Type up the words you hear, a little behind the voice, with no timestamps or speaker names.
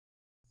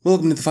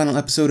Welcome to the final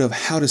episode of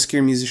How to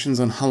Scare Musicians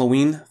on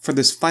Halloween. For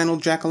this final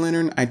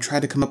jack-o'-lantern, I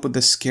tried to come up with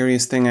the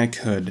scariest thing I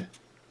could.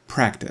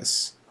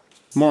 Practice.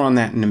 More on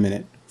that in a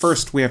minute.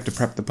 First, we have to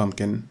prep the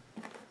pumpkin.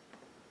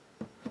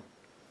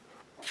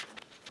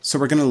 So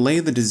we're going to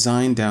lay the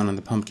design down on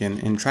the pumpkin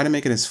and try to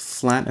make it as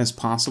flat as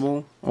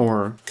possible,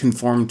 or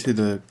conform to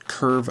the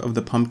curve of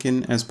the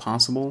pumpkin as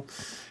possible.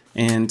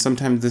 And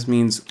sometimes this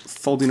means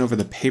folding over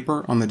the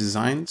paper on the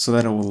design so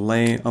that it will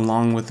lay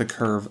along with the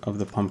curve of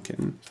the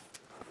pumpkin.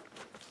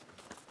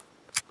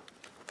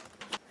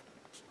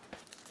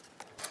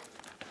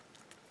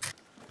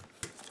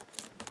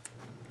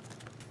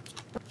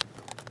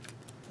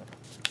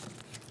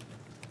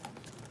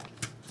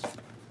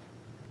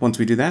 Once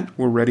we do that,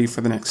 we're ready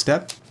for the next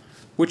step,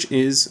 which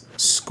is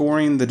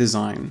scoring the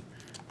design.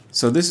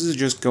 So this is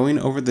just going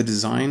over the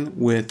design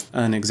with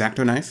an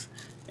X-Acto knife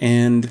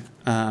and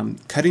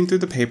cutting through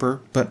the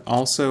paper, but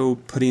also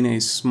putting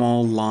a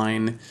small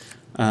line,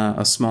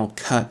 a small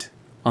cut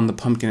on the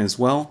pumpkin as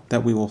well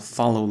that we will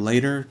follow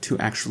later to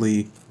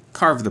actually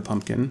carve the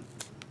pumpkin.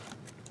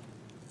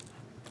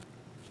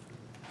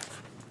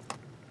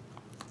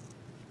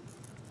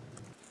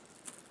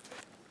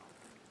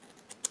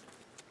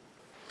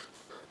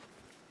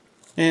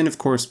 And of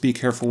course, be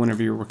careful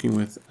whenever you're working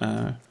with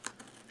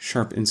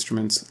sharp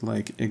instruments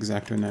like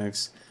X-Acto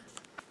knives.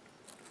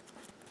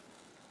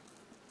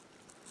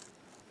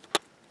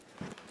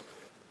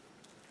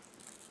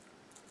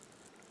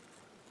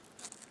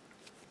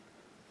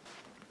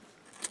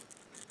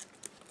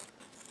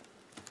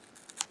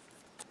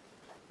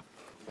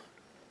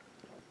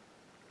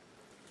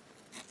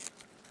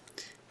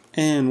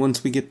 And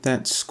once we get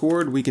that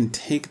scored, we can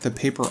take the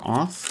paper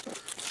off.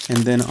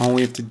 And then all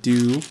we have to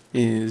do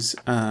is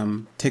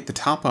take the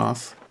top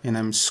off, and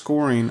I'm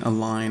scoring a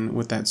line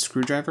with that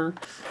screwdriver,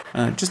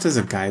 just as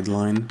a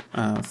guideline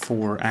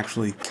for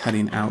actually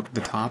cutting out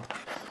the top.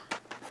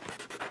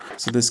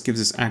 So this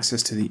gives us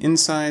access to the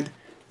inside,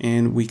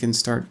 and we can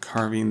start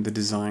carving the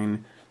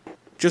design,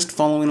 just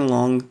following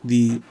along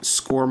the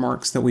score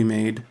marks that we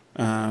made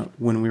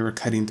when we were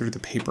cutting through the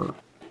paper.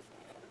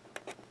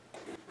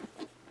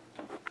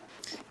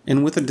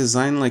 And with a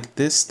design like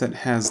this that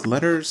has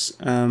letters,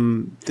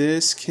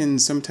 this can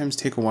sometimes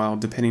take a while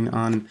depending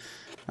on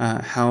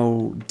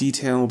how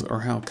detailed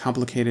or how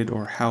complicated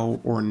or how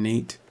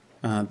ornate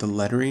the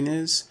lettering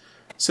is.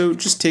 So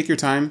just take your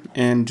time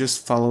and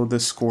just follow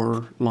the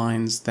score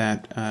lines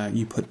that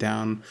you put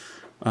down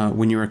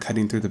when you were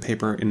cutting through the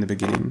paper in the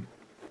beginning.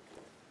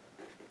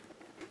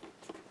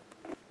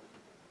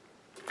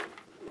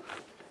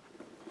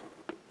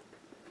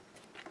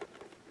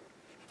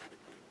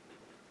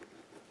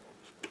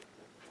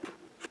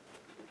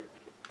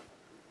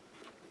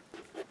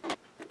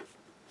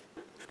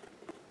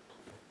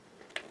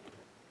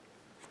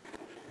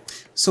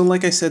 So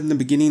like I said in the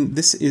beginning,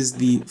 this is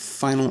the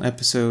final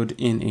episode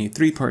in a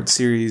three-part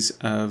series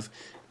of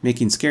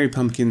making scary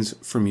pumpkins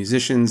for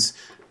musicians.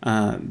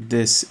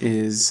 This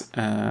is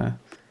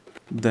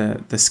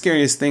the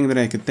scariest thing that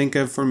I could think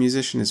of for a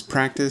musician is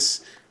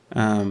practice,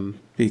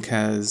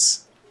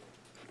 because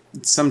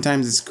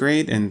sometimes it's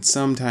great and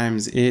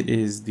sometimes it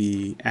is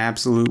the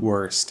absolute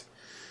worst.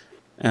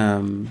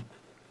 And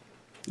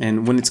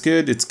when it's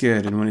good,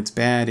 and when it's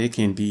bad, it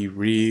can be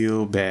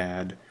real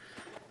bad.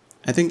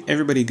 I think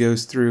everybody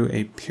goes through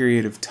a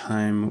period of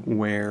time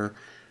where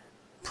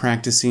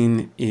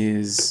practicing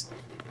is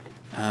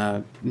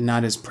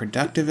not as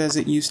productive as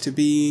it used to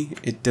be.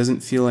 It doesn't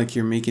feel like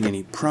you're making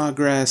any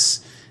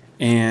progress,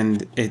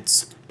 and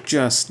it's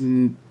just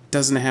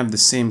doesn't have the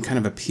same kind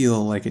of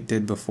appeal like it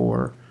did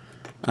before.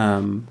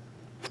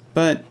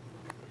 But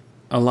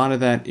a lot of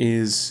that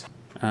is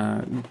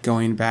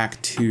going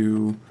back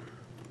to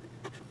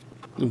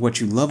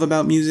what you love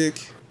about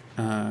music,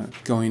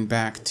 going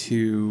back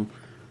to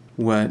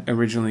what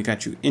originally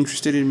got you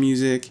interested in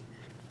music,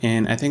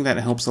 and I think that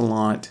helps a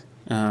lot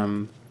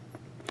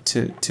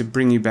to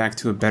bring you back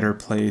to a better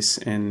place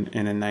and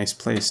a nice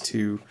place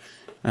to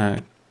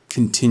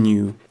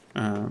continue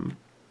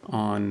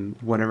on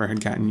whatever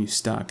had gotten you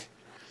stuck.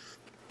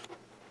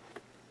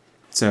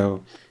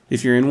 So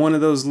if you're in one of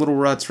those little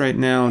ruts right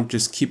now,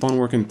 just keep on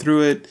working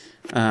through it,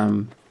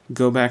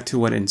 go back to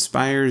what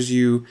inspires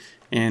you,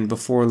 and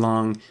before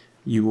long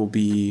you will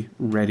be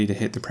ready to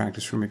hit the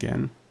practice room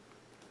again.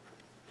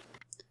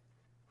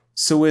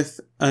 So with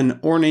an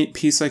ornate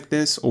piece like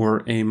this,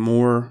 or a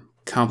more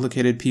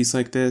complicated piece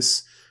like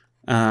this,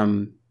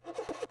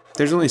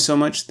 there's only so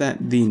much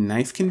that the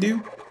knife can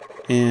do,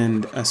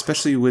 and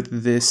especially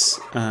with this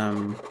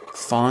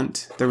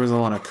font, there was a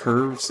lot of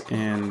curves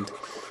and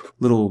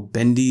little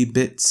bendy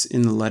bits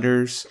in the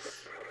letters,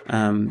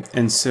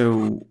 and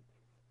so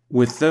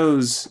with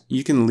those,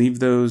 you can leave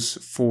those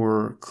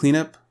for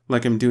cleanup,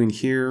 like I'm doing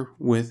here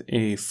with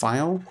a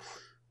file.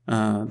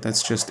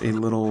 That's just a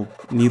little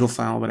needle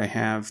file that I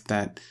have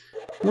that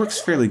works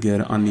fairly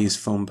good on these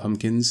foam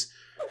pumpkins.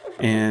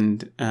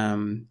 And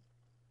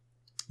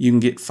you can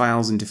get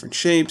files in different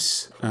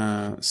shapes.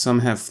 Some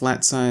have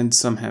flat sides,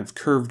 some have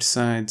curved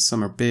sides,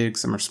 some are big,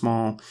 some are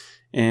small.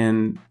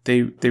 and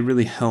they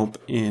really help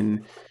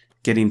in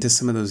getting to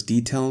some of those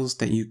details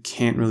that you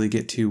can't really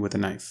get to with a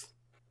knife.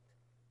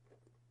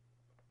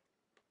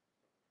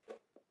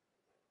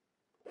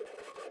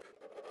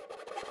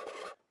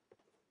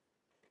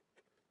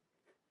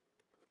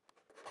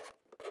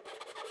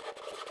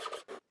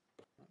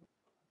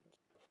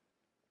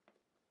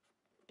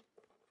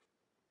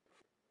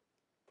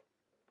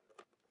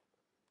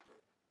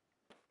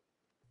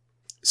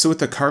 So with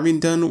the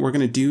carving done, we're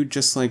going to do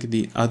just like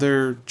the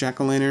other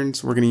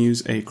jack-o'-lanterns. We're going to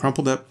use a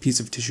crumpled up piece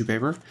of tissue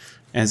paper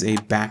as a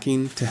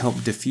backing to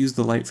help diffuse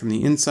the light from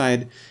the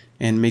inside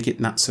and make it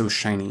not so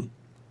shiny.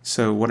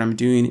 So what I'm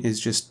doing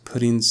is just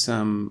putting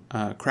some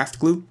craft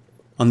glue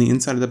on the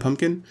inside of the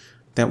pumpkin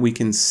that we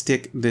can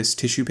stick this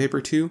tissue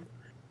paper to.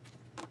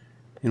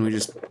 And we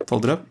just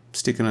fold it up,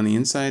 stick it on the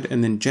inside,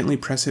 and then gently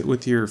press it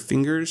with your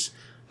fingers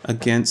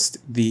against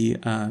the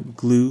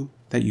glue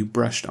that you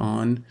brushed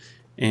on,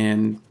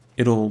 and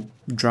it'll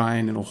dry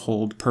and it'll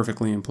hold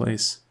perfectly in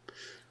place.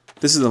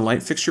 This is the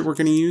light fixture we're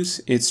going to use.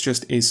 It's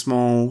just a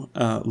small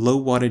low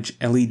wattage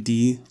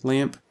LED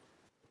lamp.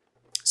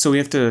 So we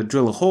have to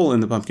drill a hole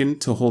in the pumpkin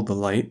to hold the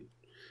light.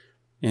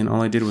 And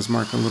all I did was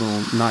mark a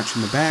little notch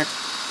in the back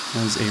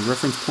as a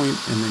reference point,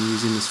 and then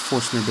using this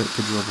Forstner bit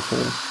to drill the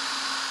hole.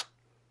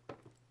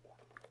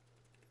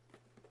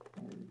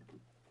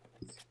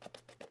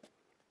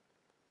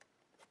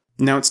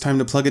 Now it's time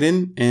to plug it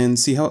in and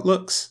see how it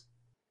looks.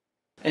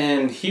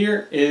 And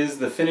here is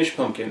the finished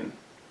pumpkin.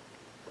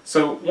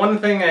 So one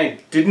thing I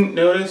didn't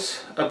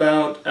notice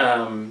about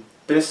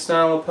this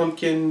style of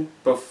pumpkin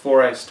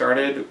before I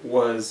started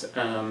was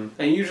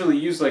I usually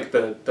use like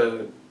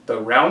the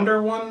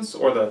rounder ones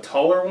or the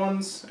taller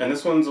ones, and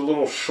this one's a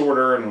little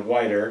shorter and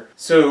wider.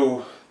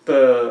 So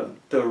the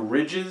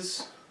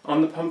ridges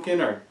on the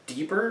pumpkin are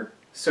deeper.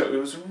 So it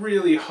was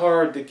really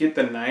hard to get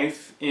the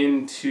knife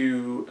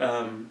into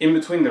in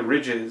between the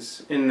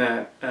ridges in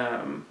that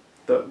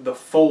the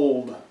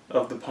fold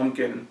of the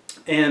pumpkin.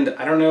 And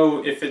I don't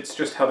know if it's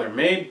just how they're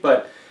made,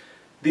 but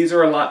these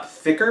are a lot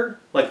thicker.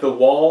 Like the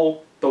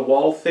wall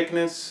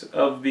thickness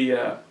of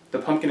the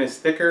pumpkin is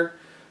thicker,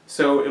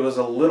 so it was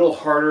a little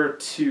harder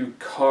to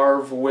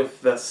carve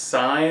with the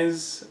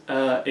size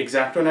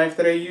X-Acto knife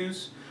that I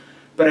use.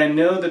 But I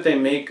know that they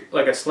make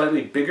like a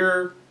slightly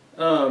bigger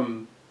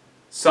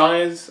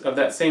size of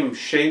that same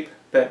shape,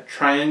 that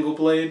triangle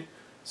blade.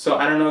 So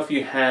I don't know if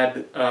you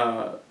had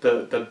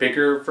the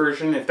bigger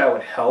version, if that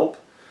would help.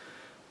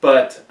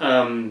 But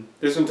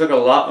this one took a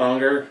lot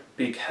longer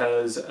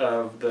because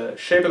of the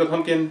shape of the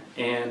pumpkin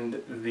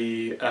and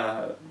the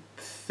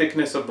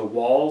thickness of the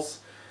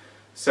walls.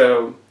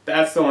 So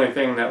that's the only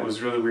thing that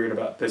was really weird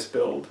about this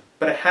build.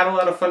 But I had a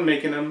lot of fun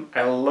making them.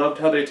 I loved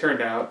how they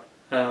turned out.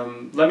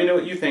 Let me know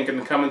what you think in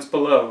the comments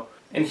below.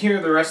 And here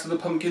are the rest of the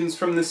pumpkins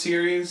from the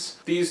series.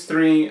 These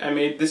three I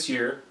made this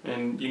year,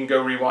 and you can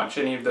go rewatch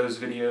any of those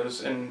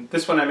videos. And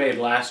this one I made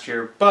last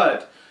year,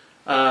 but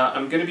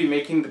I'm going to be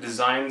making the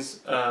designs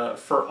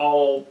for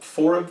all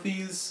 4 of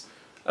these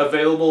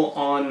available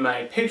on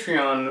my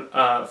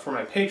Patreon for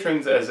my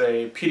patrons as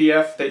a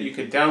PDF that you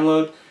could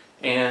download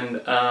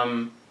and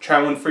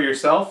try one for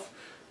yourself.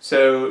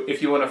 So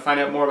if you want to find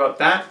out more about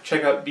that,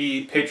 check out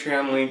the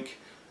Patreon link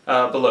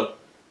below.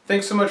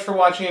 Thanks so much for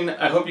watching.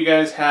 I hope you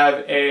guys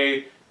have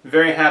a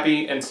very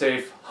happy and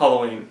safe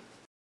Halloween.